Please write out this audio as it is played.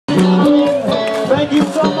Thank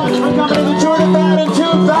you so much for coming to the Tour de Bad in 2011.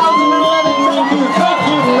 Thank you, thank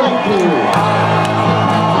you, thank you.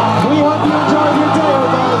 We hope you enjoyed your day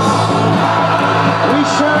with us. We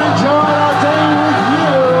sure enjoyed our day with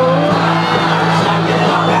you.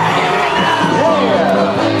 Yeah.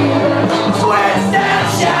 Twist and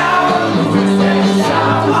shout, twist and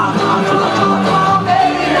shout. Come on,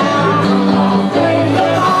 baby now. Come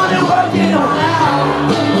on and work it on out.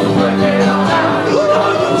 Work it on out. You know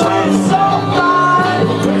you twist so fine,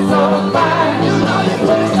 twist so fine. You know you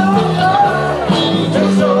twist so good,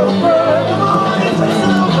 twist so good. Come on and twist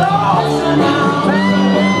so close now.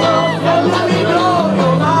 And let me blow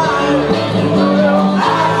your mind.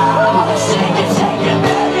 Shake it,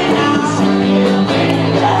 baby now. Shake it, baby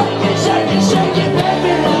now. Shake it,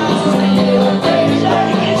 baby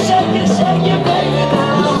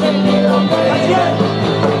now. Let's get it.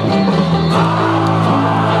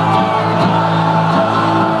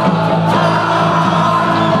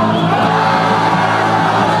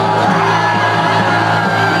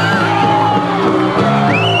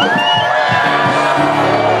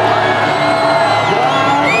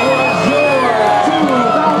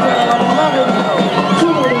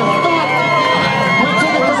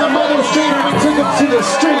 To the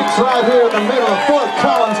streets right here in the middle of Fort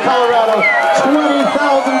Collins, Colorado. 20,000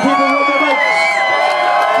 people rode their bikes.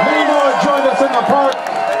 Many more joined us in the park.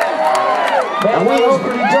 And we hope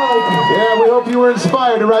pretty dope. Yeah, we hope you were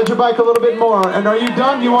inspired to ride your bike a little bit more. And are you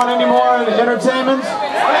done? You want any more entertainment?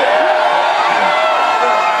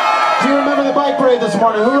 Do you remember the bike parade this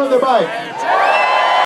morning? Who rode their bike?